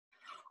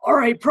All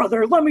right,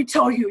 brother, let me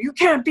tell you, you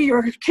can't be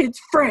your kid's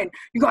friend.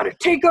 You got to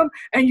take them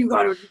and you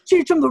got to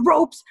teach them the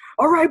ropes.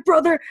 All right,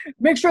 brother,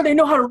 make sure they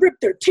know how to rip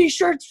their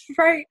t-shirts,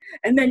 right?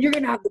 And then you're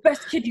going to have the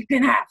best kid you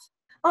can have.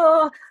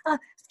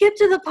 Skip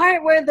to the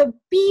part where the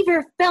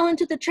beaver fell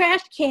into the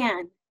trash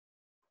can.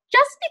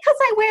 Just because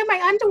I wear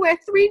my underwear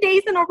 3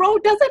 days in a row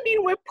doesn't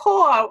mean we're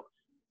poor.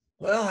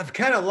 Well, I've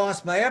kind of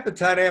lost my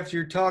appetite after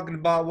you're talking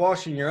about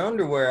washing your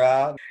underwear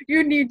out.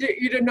 You need to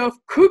eat enough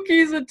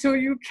cookies until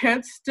you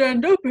can't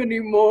stand up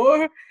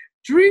anymore.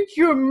 Drink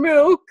your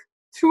milk,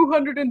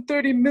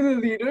 230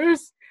 milliliters.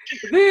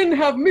 Then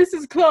have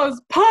Mrs.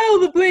 Claus pile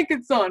the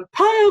blankets on.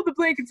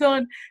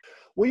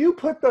 Will you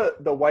put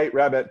the white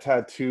rabbit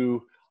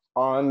tattoo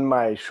on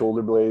my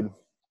shoulder blade?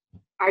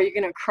 Are you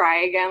going to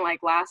cry again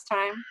like last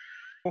time?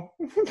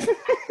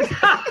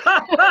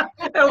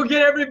 That will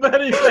get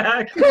everybody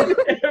back. You're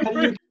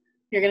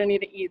going to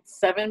need to eat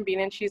 7 bean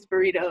and cheese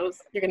burritos.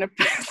 You're going to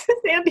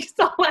Sandy's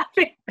all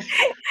laughing.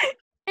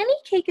 Any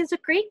cake is a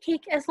great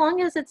cake as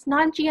long as it's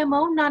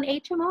non-GMO,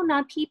 non-HMO,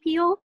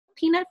 non-PPO,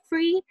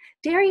 peanut-free,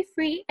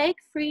 dairy-free,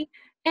 egg-free,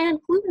 and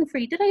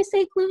gluten-free. Did I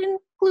say gluten?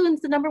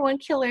 Gluten's the #1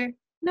 killer.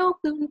 No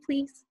gluten,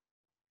 please.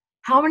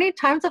 How many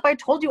times have I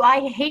told you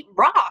I hate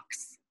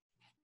rocks?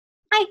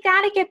 I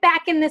gotta get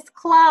back in this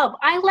club.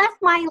 I left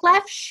my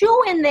left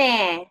shoe in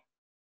there.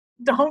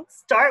 Don't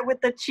start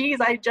with the cheese.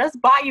 I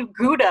just bought you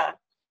Gouda.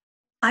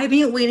 I've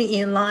been waiting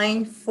in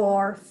line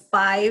for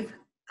 5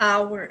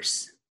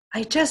 hours.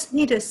 I just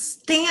need a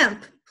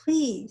stamp,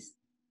 please.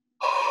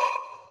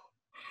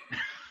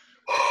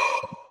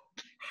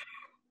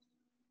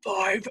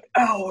 5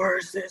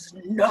 hours is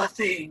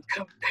nothing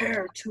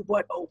compared to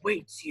what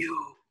awaits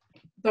you.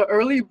 The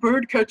early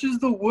bird catches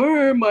the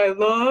worm, my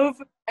love.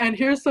 And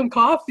here's some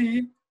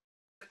coffee.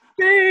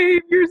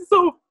 Babe, you're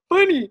so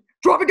funny.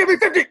 Drop it, give me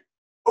 50.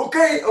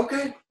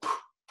 Okay.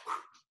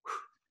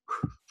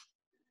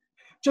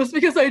 Just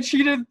because I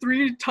cheated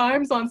 3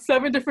 times on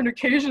 7 different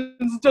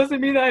occasions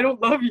doesn't mean that I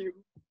don't love you.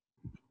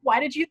 Why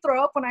did you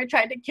throw up when I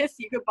tried to kiss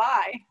you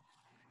goodbye?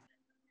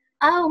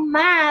 Oh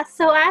my,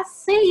 so I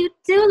see you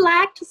do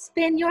like to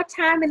spend your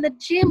time in the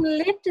gym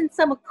lifting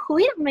some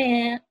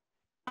equipment.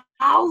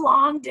 How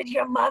long did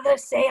your mother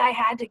say I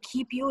had to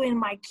keep you in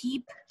my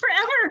keep?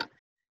 Forever.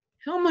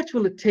 How much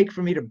will it take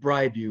for me to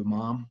bribe you,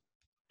 Mom?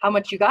 How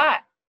much you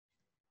got?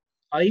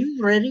 Are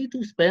you ready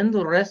to spend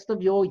the rest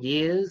of your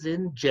years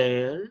in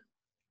jail?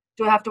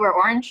 Do I have to wear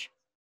orange?